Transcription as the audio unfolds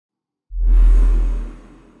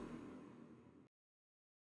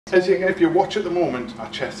If you watch at the moment, her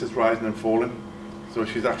chest is rising and falling, so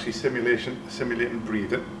she's actually simulating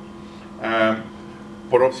breathing.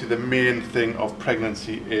 But obviously the main thing of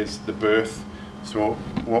pregnancy is the birth. So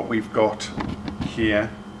what we've got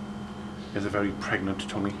here is a very pregnant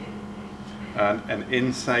tummy, and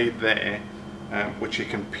inside there, which you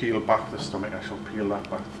can peel back the stomach. I shall peel that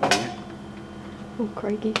back for you. Oh,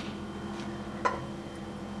 crikey.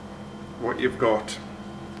 What you've got,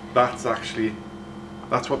 that's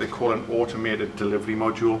what they call an automated delivery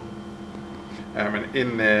module, and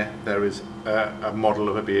in there is a model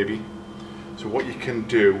of a baby. So what you can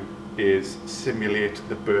do is simulate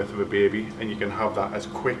the birth of a baby, and you can have that as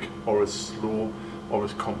quick or as slow or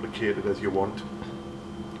as complicated as you want.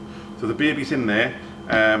 So the baby's in there,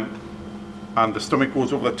 and the stomach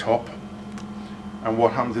goes over the top, and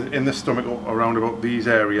what happens is in the stomach around about these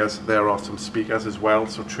areas there are some speakers as well,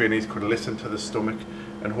 so trainees could listen to the stomach,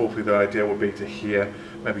 and hopefully the idea would be to hear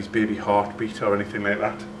maybe his baby heartbeat or anything like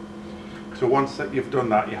that. So once that you've done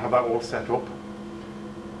that, you have that all set up,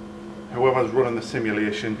 whoever's running the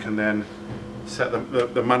simulation can then set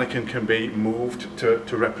the mannequin can be moved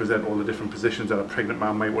to represent all the different positions that a pregnant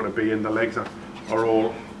man might want to be in. The legs are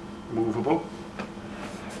all movable.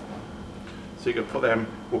 So you can put them,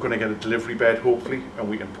 we're going to get a delivery bed hopefully, and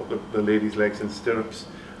we can put the lady's legs in stirrups.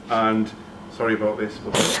 And sorry about this,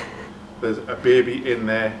 but there's a baby in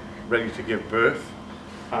there ready to give birth.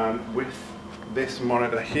 And with this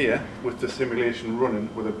monitor here, with the simulation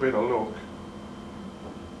running with a bit of luck,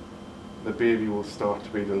 the baby will start to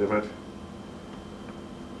be delivered.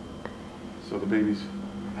 So the baby's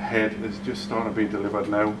head is just starting to be delivered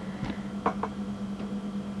now.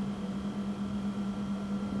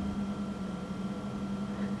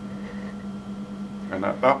 And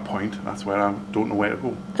at that point, that's where I don't know where to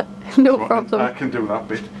go. No so problem. I can do that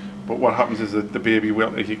bit. But what happens is that the baby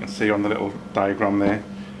will, as you can see on the little diagram there,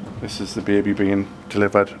 this is the baby being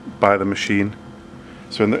delivered by the machine.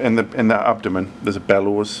 So in the abdomen, there's a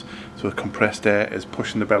bellows. So the compressed air is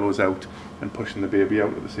pushing the bellows out and pushing the baby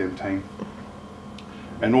out at the same time.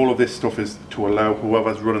 And all of this stuff is to allow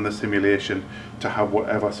whoever's running the simulation to have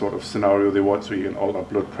whatever sort of scenario they want. So you can alter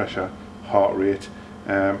blood pressure, heart rate,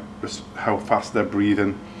 how fast they're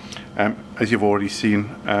breathing. As you've already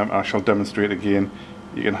seen, I shall demonstrate again.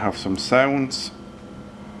 You can have some sounds,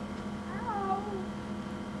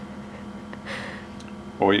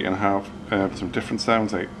 or you can have some different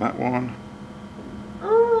sounds like that one.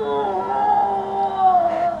 We'll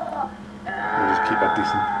just keep that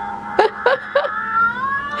decent.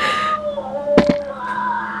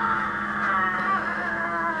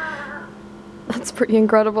 That's pretty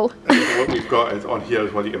incredible. And what we've got is on here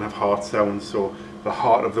as well, you can have heart sounds. So the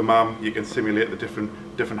heart of the mum, you can simulate the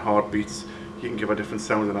different heartbeats. You can give her different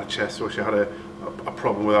sounds in her chest. So if she had a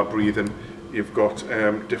problem with her breathing, you've got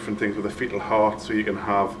different things with the fetal heart. So you can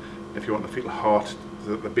have, if you want the fetal heart,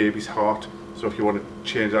 the baby's heart. So if you want to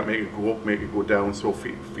change that, make it go up, make it go down, so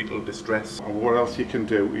fetal distress. And what else you can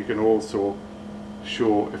do, you can also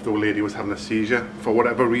show if the lady was having a seizure for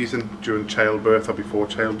whatever reason during childbirth or before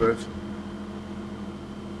childbirth.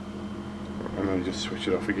 And then just switch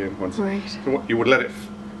it off again once. Right. So you would let it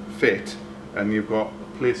fit, and you've got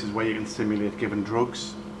places where you can simulate giving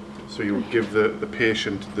drugs. So you would give the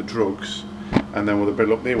patient the drugs, and then with a bit of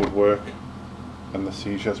luck they would work, and the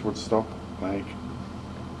seizures would stop, like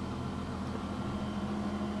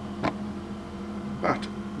that.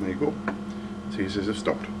 There you go. Seizures have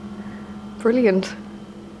stopped. Brilliant.